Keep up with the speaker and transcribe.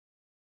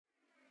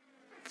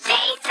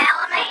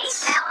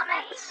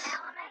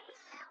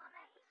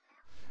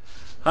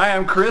Hi,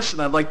 I'm Chris,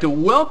 and I'd like to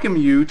welcome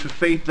you to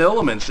Faith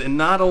Elements. And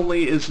not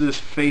only is this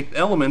Faith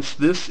Elements,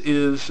 this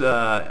is,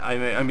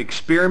 I'm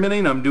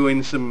experimenting. I'm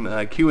doing some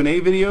Q&A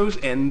videos,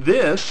 and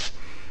this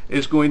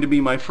is going to be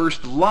my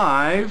first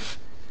live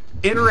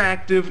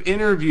interactive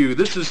interview.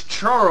 This is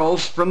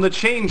Charles from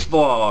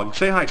TheChangeVlog.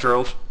 Say hi,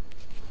 Charles.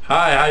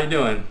 Hi, how you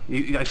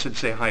doing? I said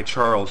say hi,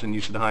 Charles, and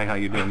you said hi, how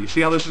you doing? You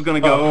see how this is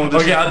going to go?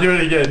 Okay, I'll do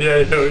it again.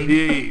 Yeah.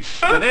 Jeez.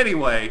 But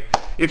anyway,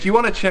 if you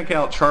want to check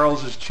out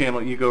Charles's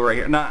channel, you go right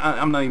here. Now,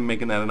 I'm not even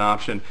making that an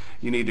option.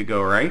 You need to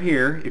go right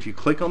here. If you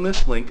click on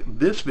this link,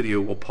 this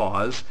video will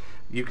pause.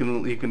 You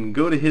can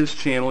go to his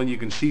channel and you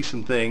can see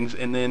some things,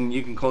 and then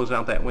you can close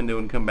out that window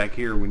and come back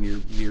here when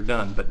you're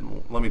done. But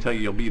let me tell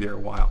you, you'll be there a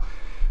while.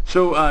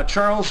 So,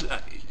 Charles,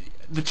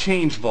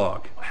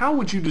 TheChangeVlog. How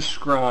would you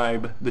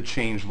describe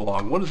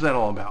TheChangeVlog? What is that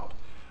all about?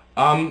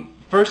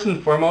 First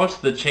and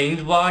foremost,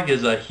 TheChangeVlog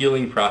is a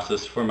healing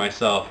process for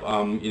myself.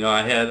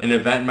 I had an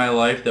event in my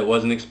life that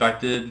wasn't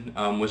expected,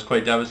 was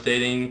quite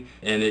devastating,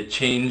 and it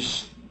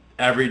changed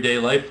everyday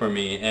life for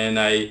me. And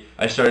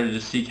I started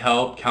to seek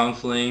help,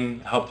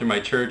 counseling, help through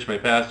my church, my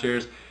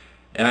pastors,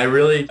 and I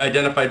really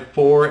identified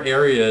 4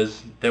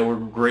 areas that were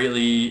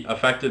greatly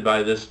affected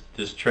by this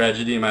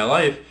tragedy in my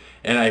life.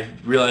 And I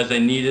realized I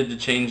needed to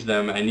change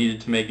them. I needed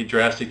to make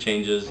drastic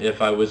changes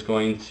if I was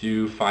going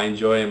to find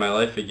joy in my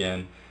life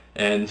again.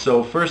 And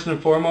so first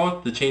and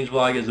foremost,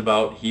 TheChangeVlog is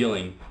about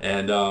healing.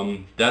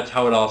 And that's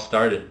how it all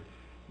started.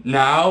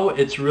 Now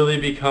it's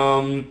really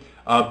become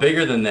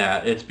bigger than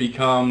that. It's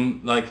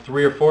become like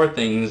 3 or 4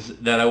 things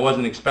that I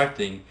wasn't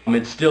expecting.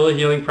 It's still a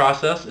healing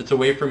process. It's a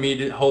way for me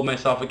to hold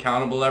myself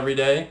accountable every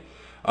day.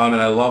 And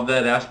I love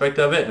that aspect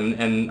of it.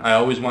 And I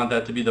always want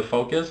that to be the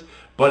focus.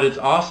 But it's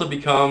also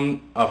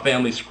become a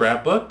family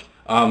scrapbook.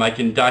 I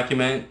can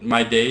document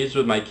my days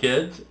with my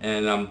kids,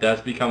 and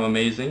that's become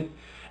amazing.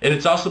 And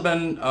it's also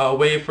been a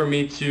way for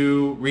me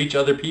to reach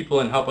other people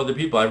and help other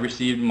people. I've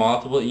received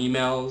multiple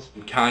emails,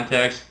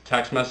 contacts,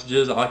 text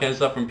messages, all kinds of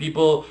stuff from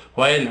people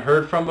who I hadn't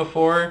heard from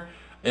before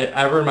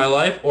ever in my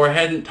life or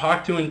hadn't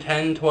talked to in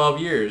 10, 12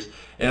 years.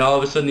 And all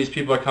of a sudden these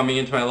people are coming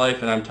into my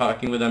life and I'm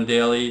talking with them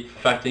daily,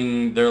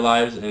 affecting their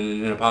lives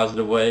in a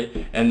positive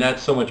way. And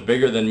that's so much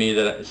bigger than me,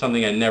 that it's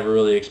something I never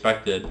really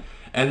expected.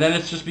 And then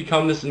it's just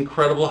become this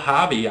incredible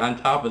hobby on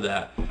top of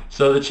that.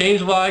 So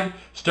TheChangeVlog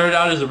started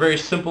out as a very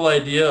simple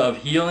idea of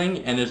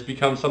healing, and it's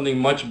become something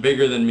much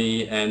bigger than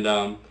me. And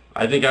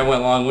I think I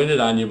went long-winded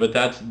on you, but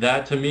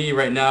that to me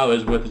right now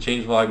is what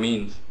TheChangeVlog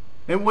means.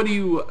 And what do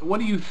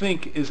you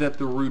think is at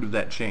the root of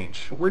that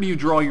change? Where do you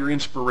draw your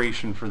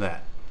inspiration for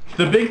that?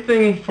 The big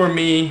thing for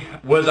me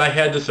was I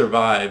had to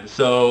survive.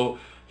 So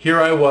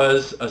here I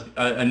was,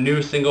 a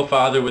new single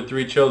father with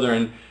 3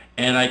 children,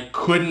 and I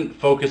couldn't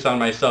focus on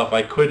myself.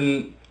 I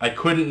couldn't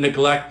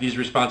neglect these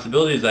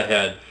responsibilities I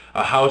had: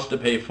 a house to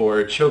pay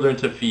for, children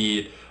to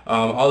feed,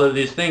 all of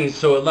these things.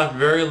 So it left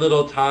very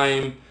little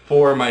time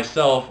for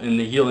myself in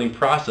the healing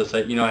process.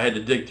 I had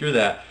to dig through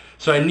that.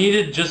 So I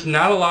needed just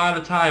not a lot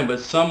of time, but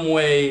some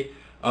way,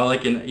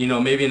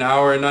 maybe an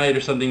hour a night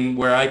or something,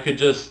 where I could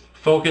just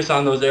focus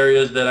on those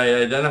areas that I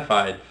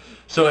identified.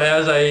 So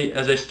as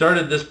I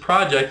started this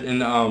project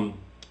and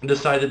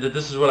decided that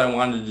this is what I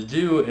wanted to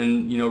do,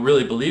 and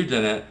really believed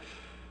in it,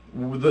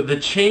 the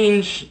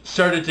change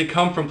started to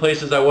come from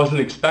places I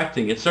wasn't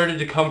expecting. It started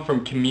to come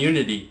from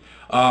community.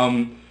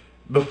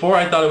 Before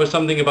I thought it was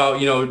something about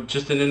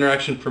just an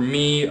interaction for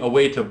me, a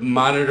way to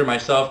monitor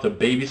myself, to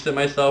babysit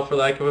myself, for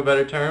lack of a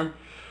better term.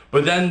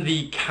 But then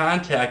the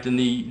contact and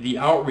the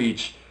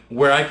outreach,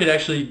 where I could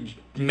actually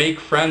make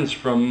friends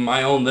from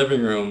my own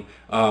living room,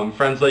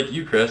 friends like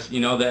you, Chris,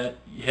 that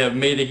have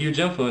made a huge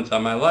influence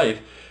on my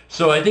life.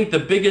 So I think the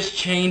biggest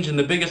change and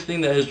the biggest thing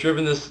that has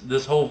driven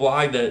this whole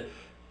vlog that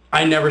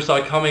I never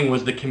saw coming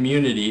was the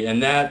community,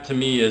 and that to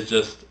me is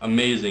just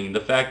amazing. The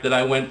fact that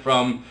I went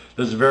from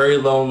this very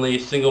lonely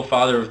single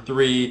father of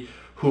 3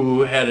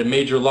 who had a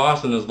major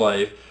loss in his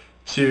life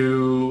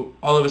to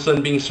all of a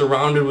sudden being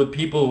surrounded with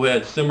people who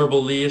had similar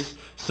beliefs,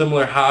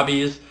 similar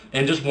hobbies,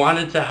 and just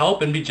wanted to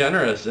help and be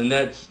generous. And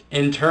that's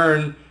in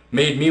turn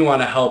made me want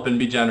to help and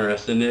be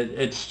generous, and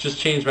it's just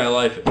changed my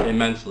life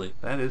immensely.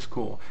 That is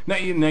cool. Now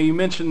you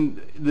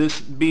mentioned this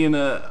being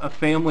a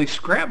family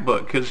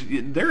scrapbook, because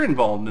they're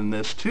involved in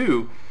this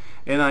too.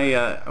 And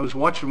I was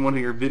watching one of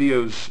your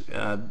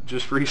videos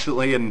just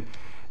recently, and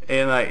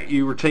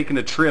you were taking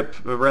a trip,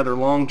 a rather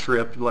long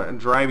trip,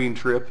 driving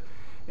trip,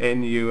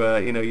 and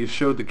you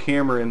showed the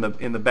camera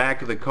in the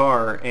back of the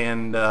car,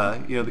 and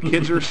the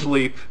kids are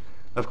asleep,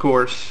 of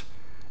course,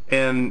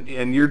 and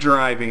you're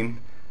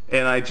driving.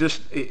 And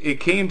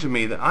it came to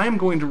me that I am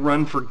going to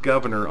run for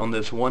governor on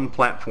this one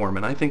platform,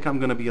 and I think I'm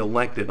going to be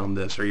elected on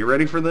this. Are you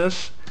ready for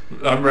this?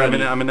 I'm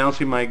ready. I'm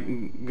announcing my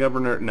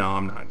governor. No,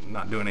 I'm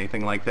not doing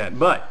anything like that.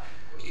 But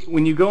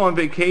when you go on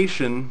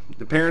vacation,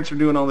 the parents are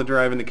doing all the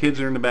driving, the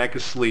kids are in the back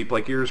asleep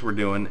like yours were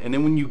doing, and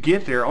then when you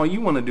get there, all you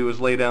want to do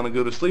is lay down and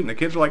go to sleep, and the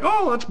kids are like,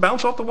 oh, let's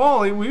bounce off the wall.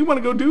 We want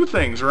to go do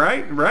things,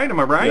 right? Right? Am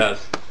I right?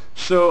 Yes.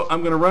 So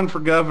I'm going to run for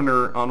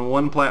governor on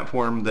one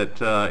platform that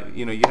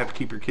you know, you have to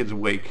keep your kids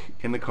awake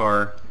in the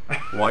car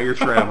while you're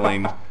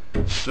traveling,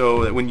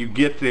 so that when you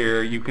get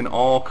there, you can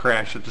all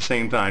crash at the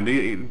same time. Do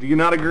you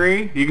not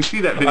agree? You can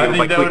see that video I think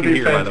by that would clicking be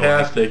here, by the way.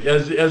 fantastic.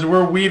 As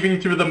we're weaving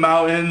through the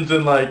mountains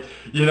and like,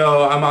 you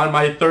know, I'm on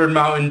my third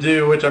Mountain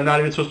Dew, which I'm not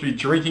even supposed to be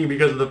drinking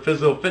because of the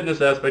physical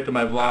fitness aspect of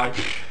my vlog.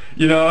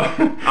 You know,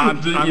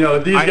 you know,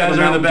 these guys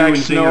are in the back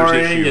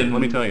snoring, and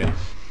let me tell you.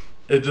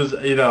 it just,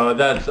 you know,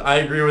 I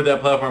agree with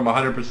that platform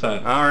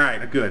 100%. All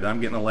right, good.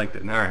 I'm getting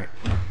elected. All right.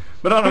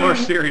 But on a more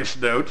serious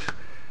note,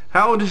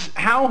 how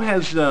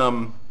has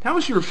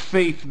your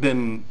faith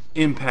been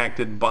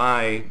impacted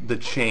by the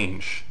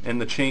change and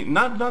the change?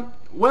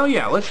 Well,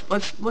 yeah.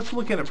 Let's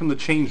look at it from the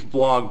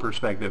TheChangeVlog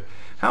perspective.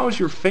 How has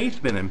your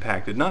faith been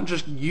impacted? Not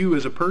just you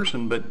as a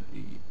person, but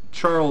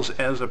Charles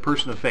as a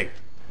person of faith.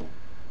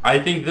 I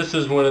think this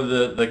is one of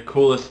the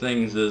coolest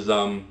things is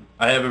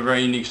I have a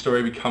very unique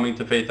story coming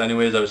to faith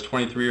anyways. I was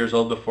 23 years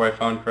old before I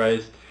found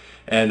Christ.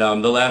 And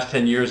the last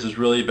 10 years has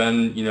really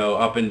been, you know,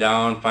 up and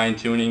down,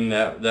 fine-tuning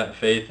that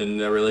faith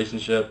and that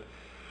relationship.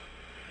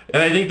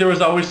 And I think there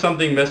was always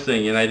something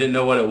missing, and I didn't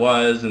know what it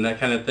was and that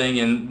kind of thing.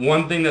 And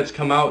one thing that's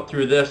come out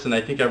through this, and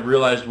I think I've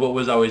realized what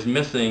was always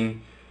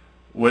missing,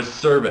 was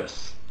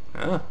service.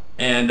 Ah.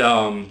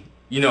 And,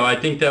 you know, I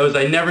think that was,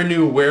 I never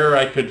knew where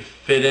I could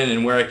fit in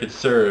and where I could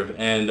serve.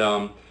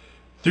 And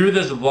through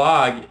this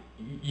vlog,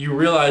 you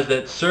realize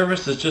that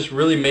service is just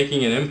really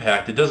making an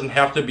impact. It doesn't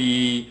have to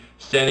be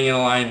standing in a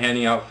line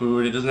handing out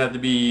food. It doesn't have to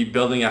be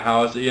building a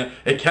house.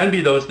 It can be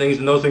those things,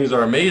 and those things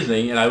are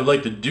amazing, and I would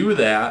like to do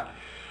that.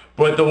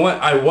 But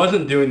I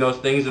wasn't doing those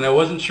things, and I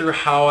wasn't sure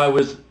how I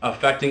was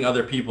affecting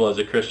other people as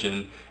a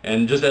Christian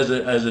and just as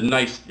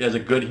a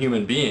good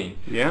human being.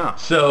 Yeah.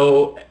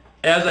 So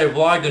as I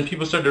vlogged and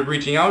people started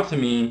reaching out to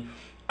me,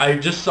 I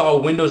just saw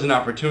windows and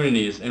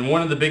opportunities. And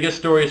one of the biggest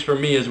stories for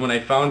me is when I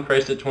found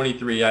Christ at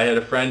 23. I had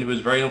a friend who was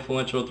very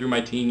influential through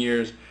my teen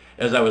years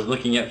as I was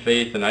looking at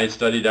faith, and I had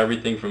studied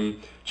everything from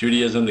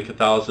Judaism to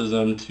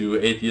Catholicism to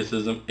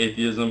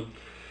atheism.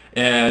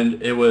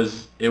 And it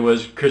was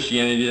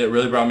Christianity that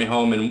really brought me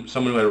home, and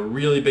someone who had a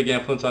really big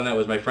influence on that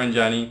was my friend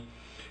Jenny.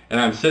 And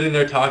I'm sitting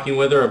there talking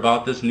with her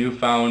about this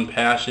newfound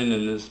passion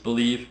and this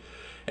belief,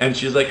 and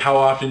she's like, "How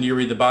often do you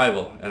read the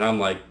Bible?" And I'm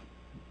like,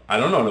 "I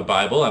don't own a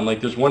Bible." I'm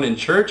like, "There's one in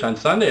church on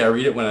Sunday. I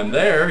read it when I'm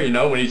there, you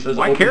know, when he says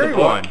Why open carry the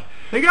book." one?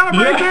 They got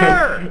them right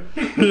there.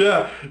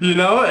 Yeah, you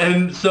know,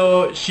 and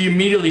so she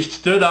immediately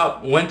stood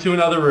up, went to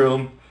another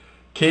room,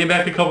 came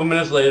back a couple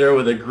minutes later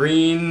with a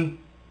green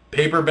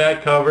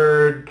paperback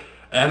covered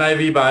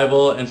NIV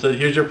Bible and said,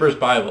 "Here's your first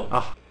Bible."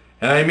 Oh.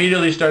 And I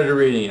immediately started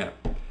reading it.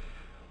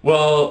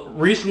 Well,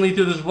 recently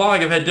through this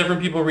vlog, I've had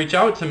different people reach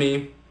out to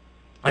me,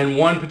 and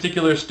one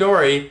particular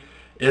story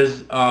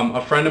is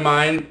a friend of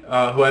mine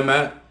who I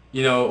met,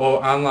 you know,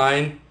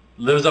 online,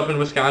 lives up in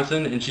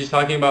Wisconsin, and she's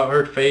talking about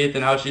her faith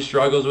and how she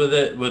struggles with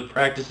it, with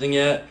practicing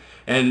it,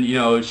 and, you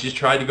know, she's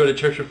tried to go to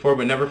church before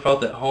but never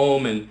felt at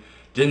home and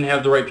didn't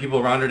have the right people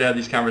around her to have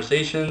these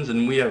conversations,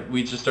 and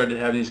we just started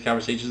having these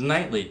conversations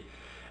nightly.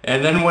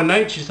 And then one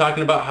night she's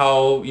talking about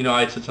how, you know,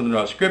 I said something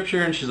about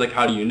scripture, and she's like,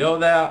 "How do you know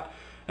that?"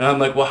 And I'm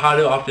like, "Well,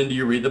 how often do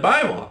you read the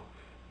Bible?"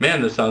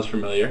 Man, this sounds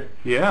familiar.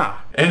 Yeah.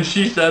 And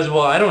she says,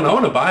 "Well, I don't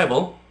own a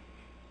Bible."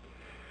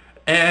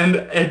 And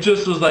it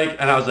just was like,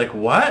 and I was like,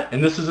 "What?"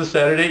 And this is a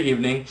Saturday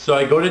evening, so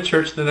I go to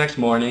church the next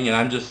morning,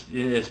 and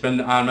it's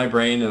been on my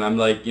brain, and I'm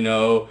like, you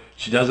know,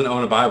 she doesn't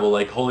own a Bible.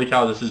 Like, holy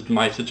cow, this is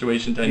my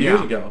situation 10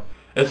 years ago.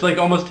 It's like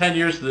almost 10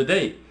 years to the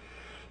date.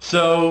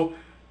 So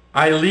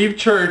I leave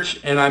church,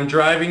 and I'm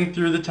driving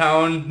through the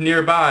town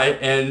nearby,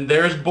 and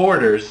there's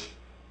Borders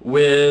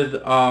with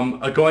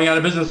a going out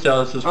of business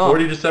sale that says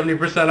 40 to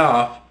 70%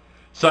 off.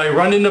 So I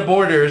run into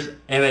Borders,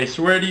 and I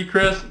swear to you,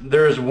 Chris,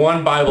 there is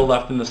one Bible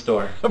left in the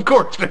store. Of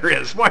course there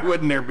is. Why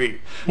wouldn't there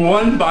be?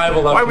 One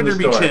Bible left in the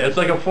store. Why would there be 10? It's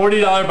like a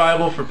 $40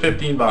 Bible for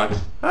 $15.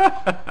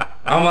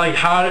 I'm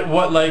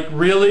like,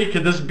 really?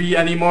 Could this be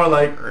any more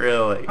like...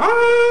 Really?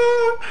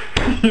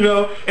 You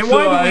know? And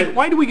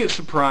why do we get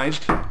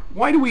surprised?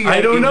 Why do we...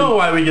 I don't know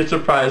why we get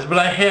surprised, but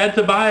I had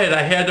to buy it.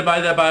 I had to buy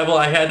that Bible.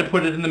 I had to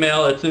put it in the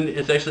mail.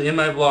 It's actually in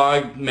my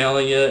vlog,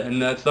 mailing it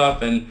and that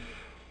stuff.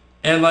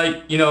 And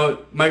like, you know,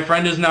 my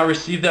friend has now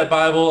received that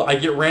Bible. I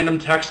get random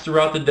texts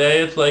throughout the day.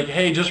 It's like,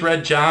 "Hey, just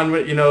read John,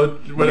 you know,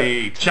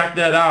 check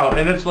that out."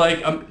 And it's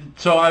like,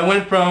 so I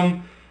went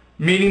from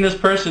meeting this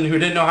person who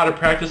didn't know how to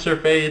practice her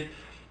faith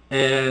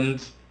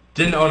and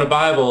didn't own a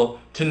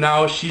Bible to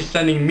now she's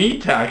sending me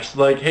texts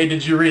like, "Hey,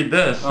 did you read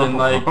this?" And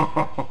like,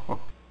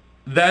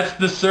 that's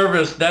the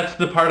service. That's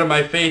the part of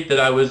my faith that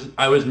I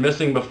was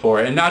missing before.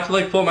 And not to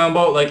like float my own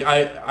boat. Like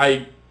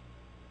I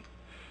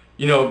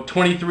you know,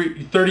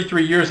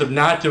 33 years of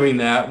not doing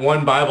that,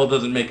 one Bible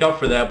doesn't make up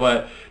for that,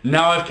 but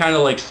now I've kind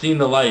of like seen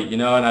the light, you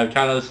know, and I've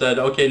kind of said,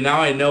 okay,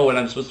 now I know what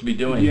I'm supposed to be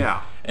doing.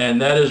 Yeah.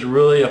 And that is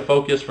really a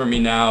focus for me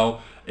now,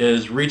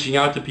 is reaching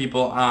out to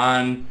people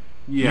on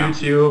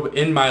YouTube,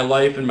 in my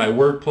life, in my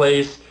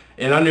workplace,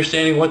 and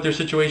understanding what their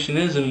situation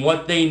is and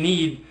what they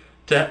need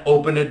to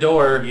open a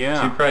door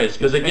to Christ.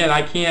 Because again,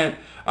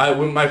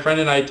 when my friend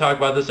and I talk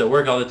about this at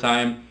work all the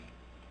time,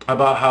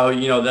 about how,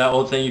 you know, that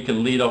old saying, you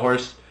can lead a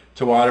horse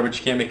to water, but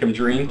you can't make him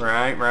drink.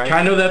 Right, right.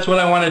 Kind of that's what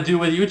I want to do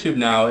with YouTube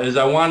now, is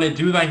I want to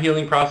do my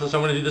healing process. I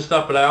want to do this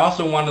stuff, but I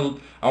also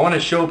want to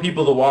show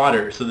people the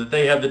water so that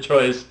they have the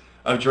choice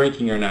of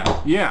drinking or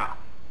not. Yeah.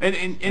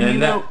 And you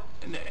know,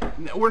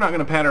 we're not going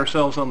to pat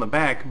ourselves on the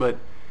back, but,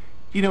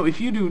 you know,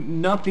 if you do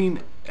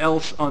nothing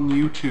else on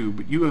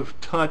YouTube, you have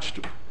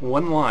touched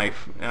one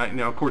life.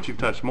 Now, of course, you've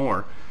touched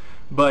more,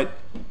 but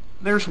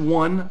there's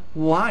one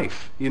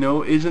life. You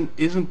know,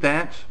 isn't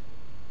that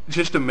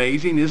just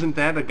amazing? Isn't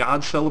that a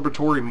God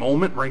celebratory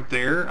moment right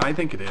there? I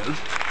think it is. It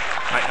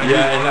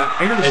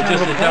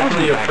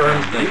definitely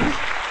affirms things.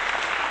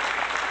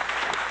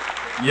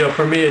 You know,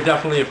 for me, it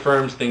definitely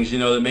affirms things. You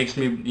know, that makes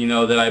me, you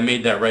know, that I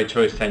made that right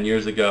choice 10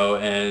 years ago,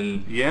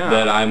 and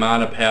that I'm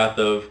on a path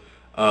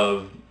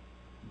of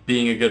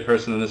being a good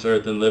person on this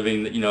earth and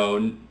living. You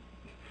know,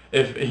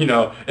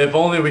 if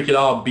only we could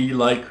all be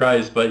like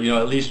Christ, but, you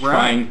know, at least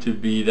trying to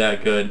be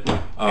that good.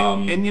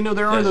 And you know,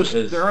 there are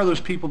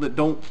those people that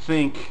don't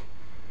think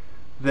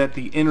that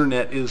the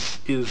internet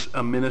is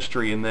a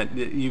ministry, and that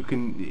you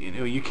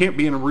can't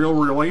be in a real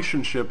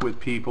relationship with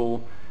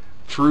people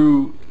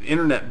through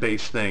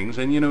internet-based things.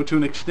 And, you know, to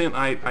an extent,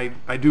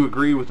 I do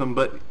agree with them,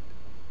 but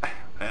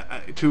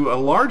to a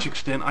large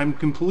extent, I'm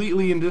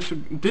completely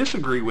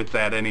disagree with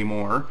that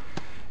anymore.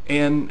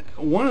 And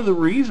one of the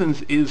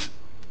reasons is,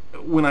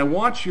 when I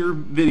watch your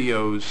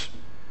videos,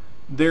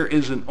 there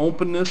is an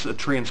openness, a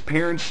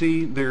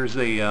transparency. There's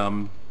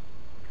an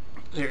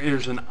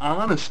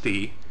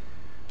honesty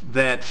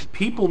that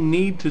people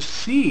need to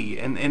see,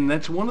 and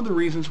that's one of the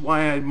reasons why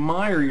I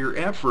admire your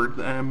effort.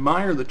 I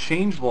admire the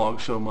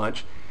TheChangeVlog so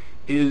much.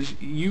 Is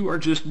you are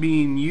just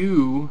being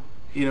you.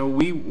 You know,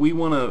 we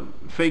want to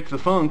fake the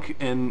funk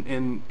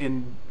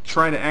and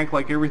try to act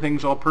like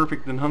everything's all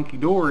perfect and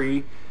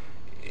hunky-dory,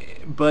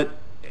 but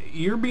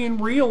you're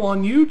being real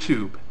on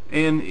YouTube,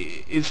 and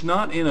it's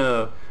not in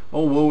a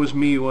oh woe is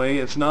me way.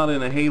 It's not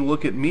in a hey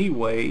look at me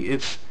way.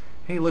 It's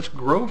hey, let's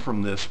grow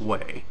from this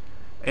way.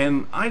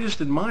 And I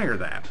just admire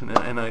that,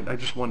 and I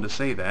just wanted to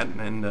say that,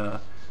 and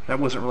that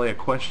wasn't really a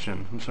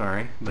question. I'm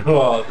sorry.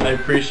 Well, I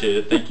appreciate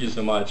it. Thank you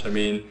so much. I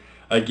mean,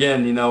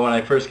 again, you know, when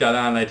I first got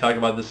on, I talk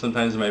about this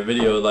sometimes in my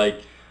video,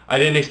 like, I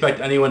didn't expect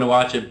anyone to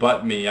watch it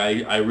but me.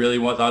 I really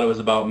thought it was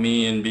about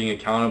me and being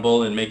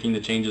accountable and making the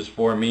changes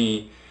for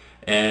me,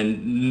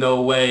 and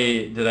no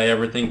way did I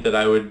ever think that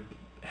I would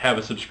have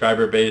a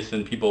subscriber base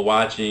and people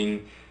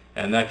watching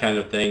and that kind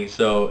of thing.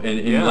 So,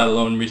 and let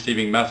alone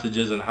receiving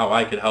messages and how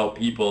I could help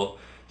people.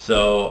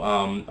 So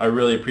I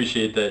really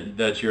appreciate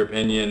that's your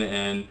opinion,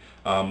 and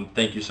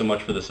thank you so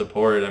much for the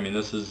support. I mean,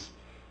 this is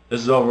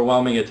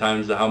overwhelming at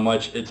times, how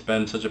much it's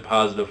been such a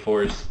positive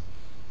force.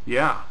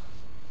 Yeah.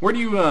 Where do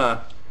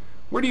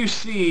you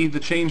see the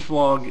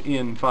TheChangeVlog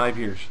in 5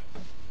 years?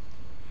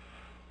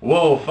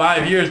 Whoa,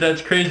 5 years,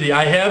 that's crazy.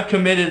 I have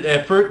committed,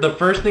 the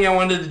first thing I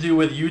wanted to do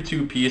with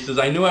YouTube piece is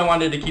I knew I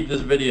wanted to keep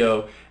this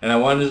video, and I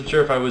wasn't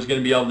sure if I was going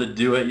to be able to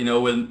do it, you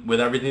know,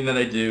 with everything that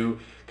I do,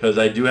 because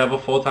I do have a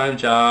full-time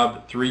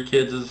job, 3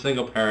 kids as a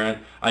single parent.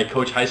 I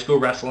coach high school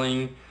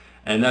wrestling,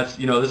 and that's,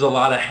 you know, there's a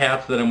lot of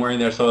hats that I'm wearing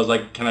there, so I was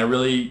like, can I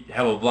really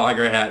have a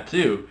vlogger hat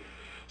too?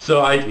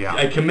 So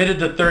I committed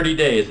to 30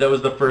 days. That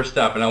was the first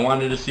step, and I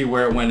wanted to see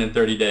where it went in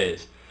 30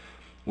 days.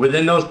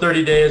 Within those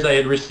 30 days, I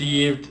had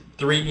received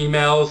 3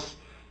 emails,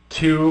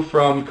 2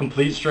 from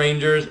complete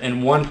strangers,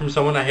 and 1 from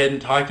someone I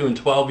hadn't talked to in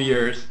 12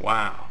 years.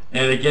 Wow.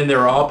 And again, they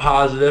were all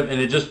positive,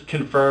 and it just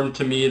confirmed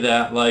to me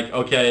that, like,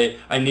 okay,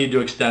 I need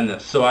to extend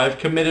this. So I've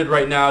committed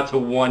right now to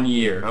 1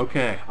 year.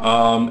 Okay.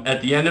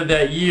 At the end of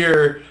that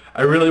year,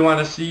 I really want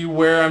to see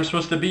where I'm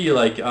supposed to be.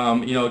 Like,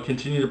 you know,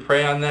 continue to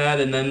pray on that,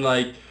 and then,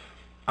 like,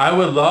 I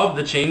would love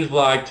the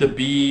TheChangeVlog to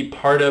be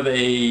part of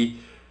a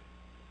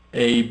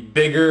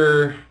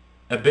bigger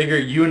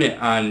unit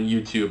on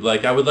YouTube.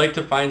 Like, I would like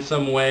to find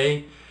some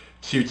way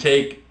to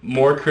take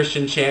more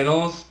Christian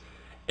channels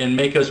and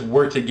make us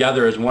work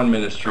together as one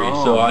ministry.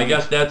 So I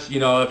guess that's, you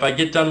know, if I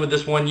get done with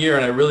this 1 year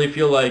and I really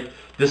feel like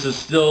this is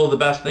still the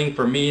best thing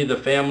for me, the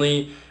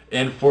family,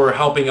 and for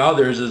helping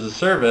others as a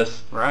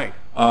service, right?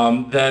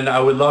 Then I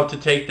would love to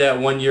take that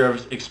 1 year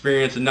of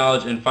experience and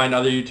knowledge and find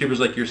other YouTubers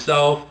like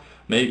yourself.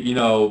 Maybe, you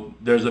know,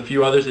 there's a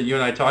few others that you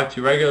and I talk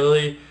to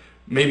regularly.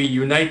 Maybe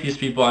unite these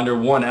people under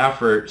one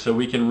effort so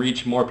we can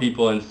reach more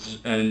people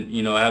and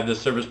you know, have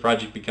this service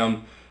project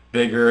become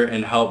bigger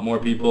and help more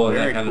people and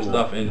that kind of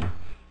stuff, and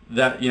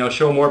that, you know,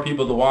 show more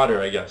people the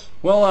water, I guess.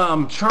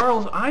 Well,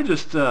 Charles, I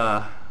just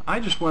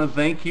want to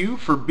thank you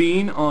for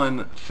being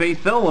on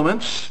Faith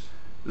Elements,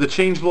 the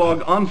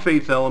TheChangeVlog on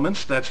Faith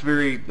Elements. That's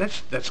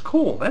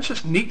cool. That's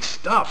just neat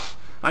stuff.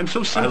 I'm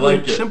so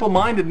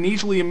simple-minded and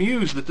easily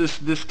amused that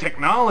this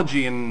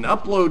technology and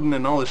uploading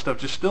and all this stuff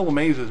just still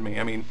amazes me.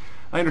 I mean,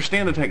 I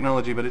understand the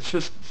technology, but it's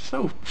just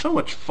so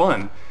much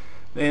fun.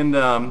 And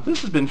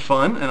this has been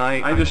fun, and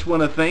I just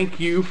want to thank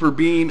you for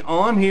being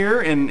on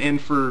here and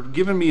for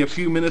giving me a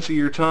few minutes of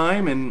your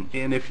time.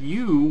 And if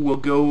you will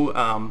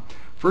go,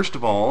 first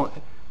of all,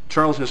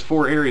 Charles has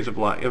 4 areas of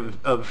life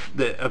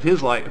of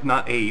his life,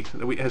 not 8.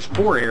 Has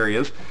 4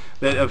 areas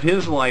that of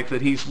his life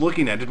that he's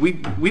looking at. We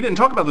didn't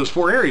talk about those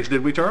 4 areas,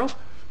 did we, Charles?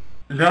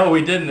 No,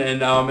 we didn't.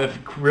 And if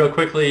real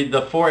quickly,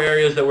 the 4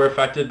 areas that were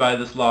affected by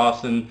this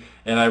loss and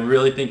I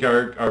really think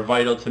are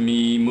vital to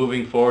me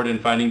moving forward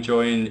and finding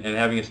joy and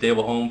having a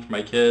stable home for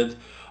my kids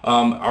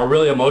are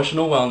really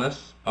emotional wellness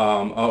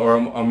or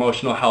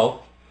emotional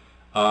health,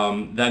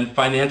 then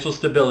financial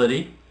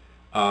stability,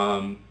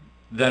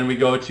 then we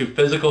go to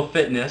physical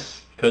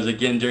fitness, because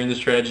again, during this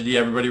tragedy,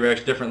 everybody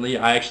reacts differently.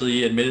 I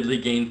actually admittedly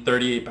gained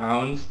 38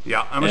 pounds.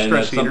 Yeah, I'm a stress and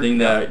that's eater. something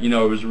that,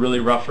 it was really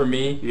rough for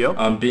me.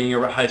 Yep. Being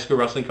a high school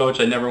wrestling coach,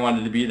 I never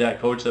wanted to be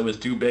that coach that was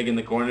too big in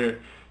the corner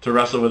to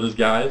wrestle with his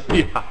guys.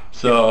 Yeah.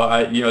 So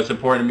it's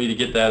important to me to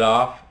get that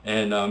off,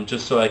 and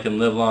just so I can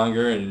live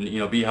longer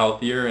and be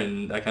healthier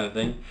and that kind of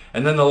thing.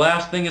 And then the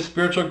last thing is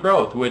spiritual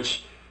growth,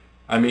 which,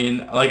 I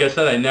mean, like I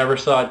said, I never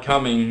saw it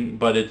coming,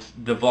 but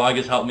the vlog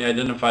has helped me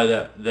identify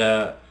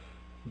that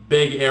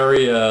big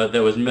area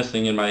that was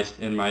missing in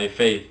my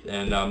faith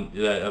and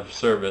that of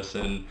service,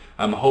 and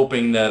I'm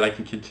hoping that I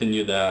can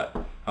continue that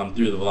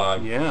through the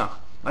vlog. Yeah,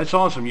 that's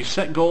awesome. You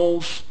set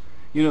goals.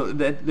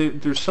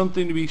 There's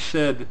something to be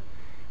said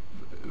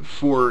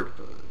for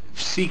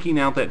seeking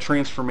out that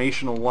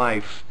transformational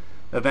life,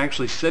 of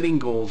actually setting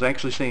goals,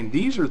 actually saying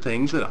these are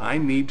things that I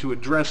need to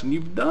address, and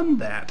you've done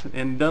that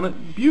and done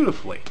it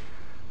beautifully.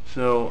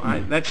 So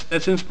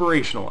that's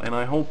inspirational, and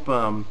I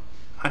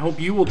hope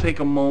you will take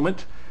a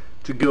moment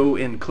to go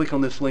and click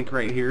on this link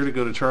right here to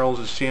go to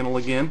Charles's channel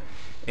again,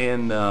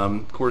 and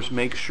of course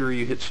make sure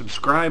you hit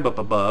subscribe up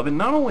above. And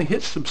not only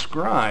hit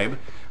subscribe,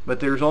 but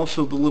there's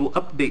also the little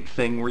update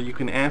thing where you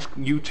can ask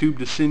YouTube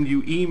to send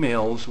you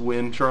emails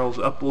when Charles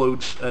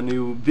uploads a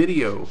new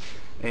video,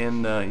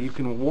 and you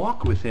can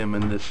walk with him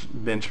in this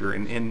venture,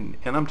 and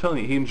I'm telling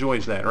you, he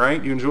enjoys that,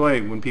 right? You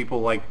enjoy when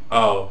people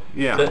to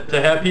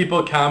have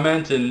people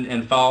comment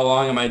and follow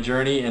along on my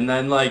journey, and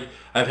then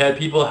I've had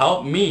people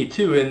help me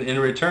too in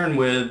return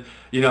with,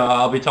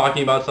 I'll be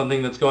talking about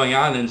something that's going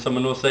on, and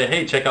someone will say,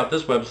 hey, check out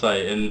this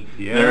website, and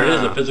there it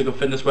is, a physical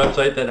fitness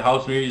website that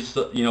helps me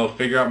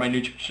figure out my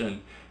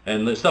nutrition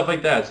and stuff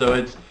like that.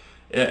 So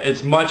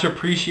it's much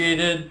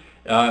appreciated.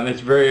 It's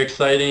very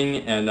exciting,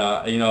 and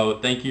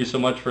thank you so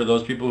much for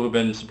those people who have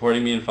been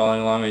supporting me and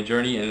following along my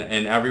journey,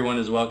 and everyone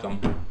is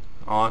welcome.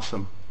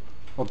 Awesome.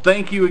 Well,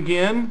 thank you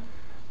again,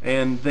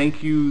 and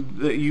thank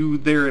you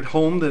there at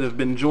home that have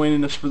been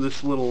joining us for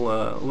this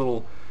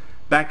little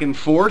back and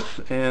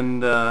forth,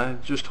 and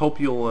just hope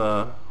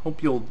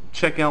you'll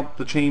check out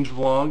the Change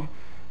Vlog,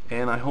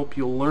 and I hope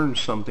you'll learn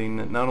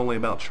something not only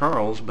about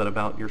Charles but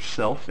about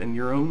yourself and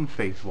your own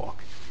faith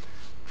walk.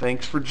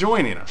 Thanks for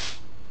joining us.